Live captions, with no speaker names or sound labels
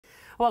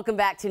Welcome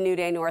back to New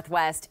Day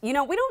Northwest. You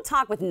know, we don't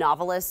talk with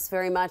novelists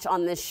very much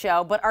on this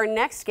show, but our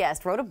next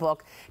guest wrote a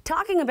book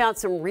talking about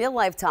some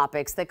real-life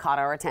topics that caught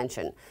our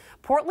attention.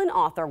 Portland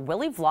author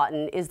Willy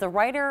Vlautin is the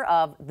writer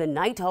of The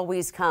Night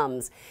Always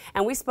Comes,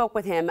 and we spoke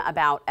with him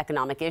about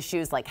economic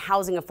issues like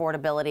housing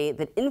affordability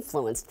that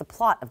influenced the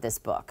plot of this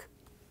book.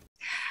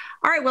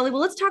 All right, Willy,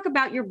 well, let's talk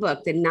about your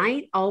book, The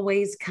Night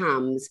Always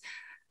Comes.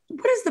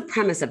 What is the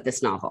premise of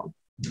this novel?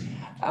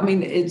 I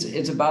mean,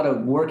 it's about a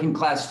working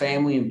class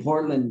family in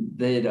Portland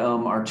that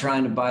are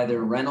trying to buy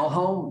their rental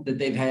home that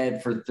they've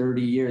had for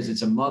 30 years.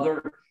 It's a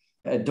mother,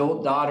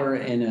 adult daughter,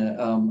 and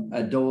a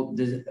adult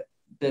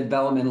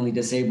developmentally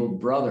disabled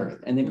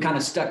brother. And they've kind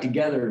of stuck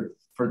together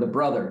for the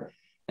brother.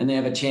 And they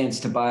have a chance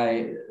to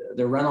buy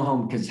their rental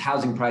home because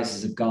housing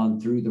prices have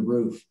gone through the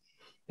roof.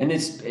 And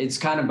it's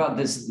kind of about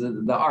this,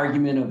 the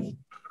argument of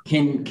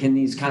can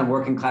these kind of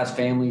working class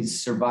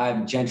families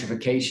survive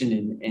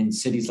gentrification in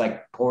cities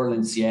like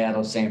Portland,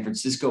 Seattle, San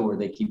Francisco, where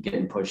they keep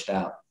getting pushed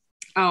out?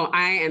 Oh,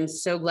 I am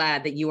so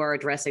glad that you are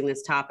addressing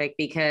this topic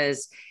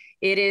because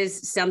it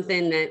is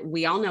something that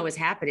we all know is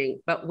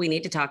happening, but we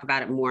need to talk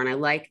about it more. And I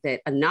like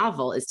that a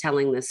novel is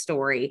telling this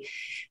story.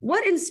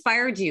 What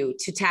inspired you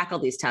to tackle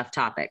these tough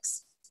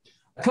topics?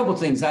 A couple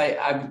of things. I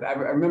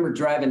remember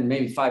driving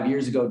maybe 5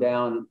 years ago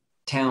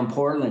downtown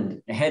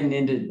Portland, heading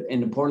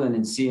into Portland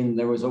and seeing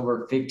there was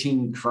over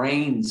 15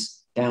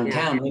 cranes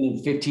downtown,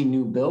 meaning 15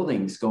 new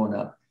buildings going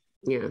up.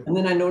 Yeah. And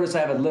then I noticed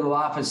I have a little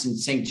office in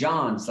St.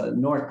 John's, the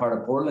north part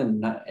of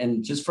Portland.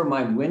 And just from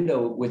my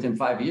window within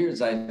 5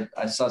 years, I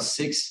saw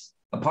 6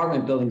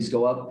 apartment buildings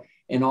go up,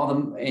 and all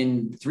them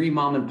in 3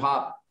 mom and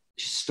pop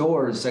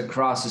stores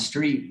across the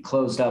street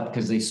closed up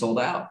because they sold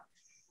out.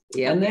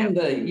 Yeah. And then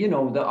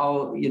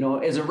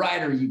as a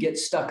writer, you get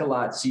stuck a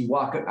lot. So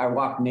I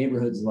walk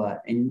neighborhoods a lot,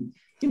 and,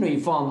 you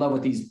fall in love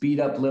with these beat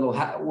up little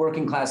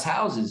working class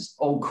houses,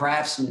 old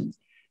craftsmen.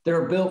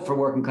 They're built for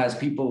working class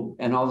people.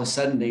 And all of a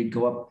sudden they'd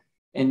go up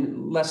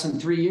in less than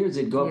 3 years,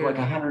 they'd go up like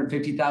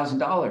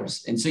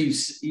 $150,000. And so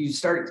you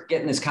start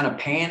getting this kind of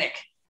panic.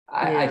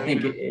 I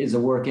think as a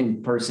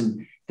working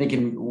person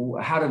thinking,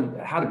 how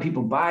do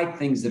people buy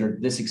things that are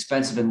this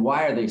expensive, and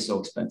why are they so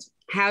expensive?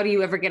 How do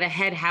you ever get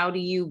ahead? How do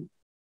you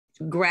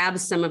grab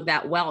some of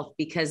that wealth?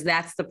 Because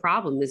that's the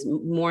problem, is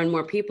more and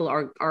more people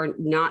are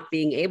not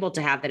being able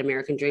to have that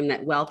American dream.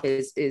 That wealth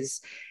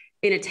is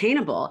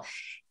inattainable.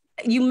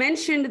 You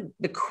mentioned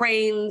the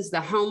cranes,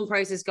 the home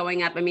prices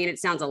going up. I mean, it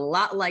sounds a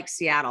lot like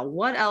Seattle.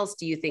 What else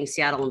do you think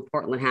Seattle and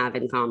Portland have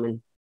in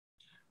common?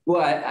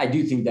 Well, I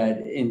do think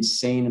that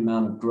insane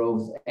amount of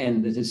growth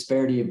and the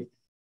disparity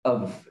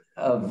of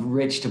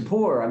rich to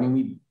poor. I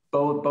mean,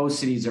 both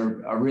cities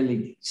are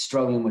really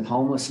struggling with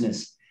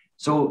homelessness.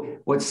 So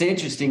what's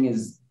interesting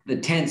is the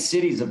tent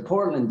cities of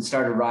Portland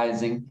started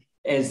rising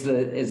as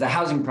the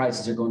housing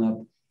prices are going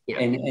up,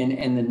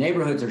 and the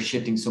neighborhoods are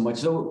shifting so much.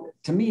 So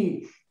to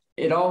me,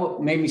 it all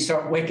made me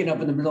start waking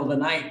up in the middle of the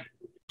night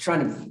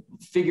trying to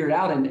figure it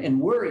out and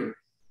worry.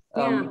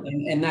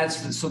 And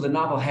that's so the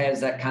novel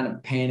has that kind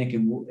of panic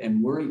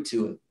and worry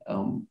to it.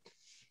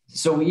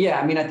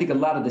 I mean, I think a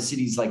lot of the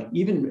cities, like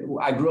even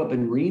I grew up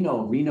in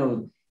Reno.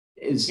 Reno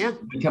is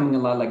becoming a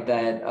lot like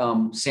that.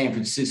 San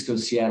Francisco,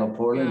 Seattle,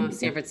 Portland. Oh,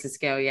 San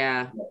Francisco,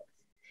 yeah.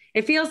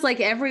 It feels like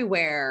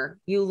everywhere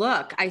you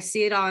look, I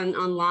see it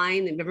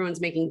online, and everyone's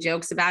making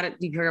jokes about it.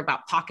 You hear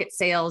about pocket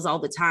sales all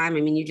the time.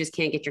 I mean, you just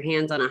can't get your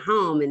hands on a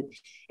home. And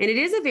it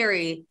is a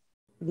very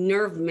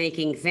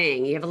nerve-making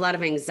thing. You have a lot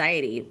of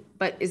anxiety.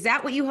 But is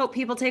that what you hope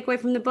people take away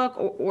from the book,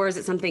 or is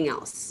it something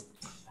else?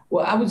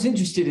 Well, I was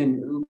interested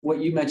in what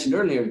you mentioned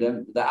earlier,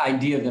 the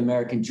idea of the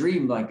American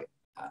dream. Like,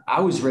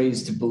 I was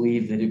raised to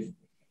believe that if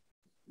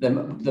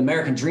the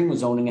American dream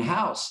was owning a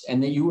house,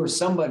 and that you were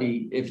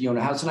somebody if you own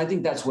a house. And I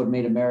think that's what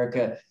made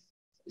America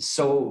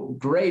so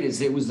great,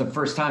 is it was the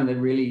first time that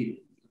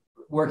really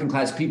working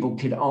class people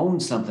could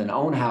own something,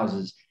 own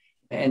houses.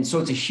 And so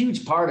it's a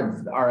huge part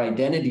of our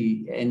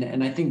identity.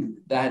 And I think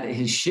that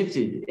has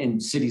shifted in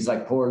cities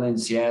like Portland,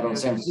 Seattle,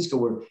 San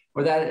Francisco,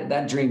 where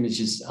that dream is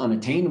just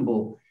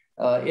unattainable.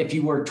 If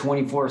you work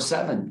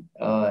 24/7,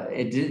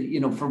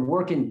 for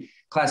working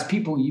class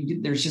people,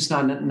 there's just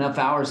not enough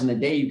hours in the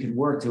day you could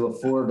work to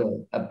afford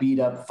a beat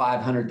up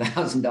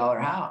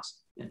 $500,000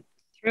 house.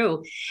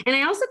 True. And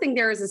I also think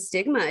there is a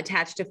stigma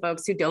attached to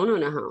folks who don't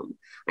own a home.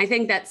 I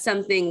think that's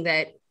something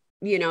that,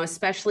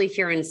 especially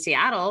here in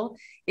Seattle,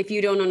 if you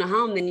don't own a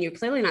home, then you're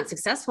clearly not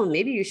successful.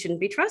 Maybe you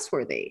shouldn't be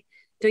trustworthy.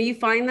 Don't you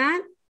find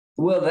that?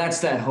 Well, that's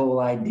that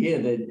whole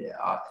idea that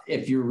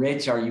if you're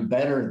rich, are you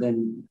better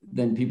than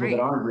people that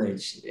aren't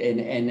rich?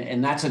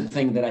 And that's a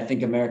thing that I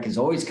think America's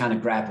always kind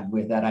of grappled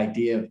with, that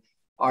idea of,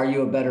 are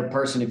you a better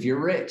person if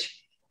you're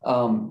rich?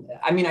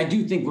 I mean, I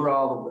do think we're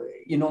all,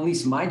 at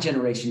least my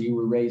generation, you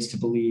were raised to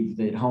believe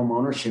that home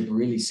ownership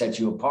really set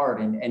you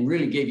apart and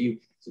really gave you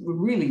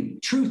really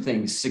true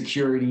things,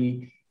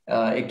 security.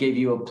 It gave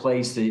you a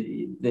place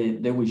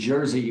that was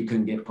yours that you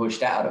couldn't get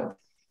pushed out of.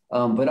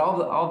 But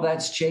all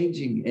that's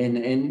changing.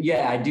 And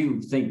I do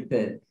think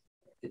that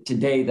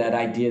today that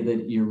idea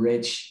that you're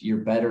rich, you're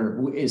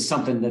better is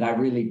something that I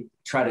really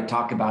try to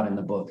talk about in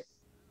the book.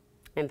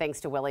 And thanks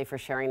to Willy for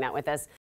sharing that with us.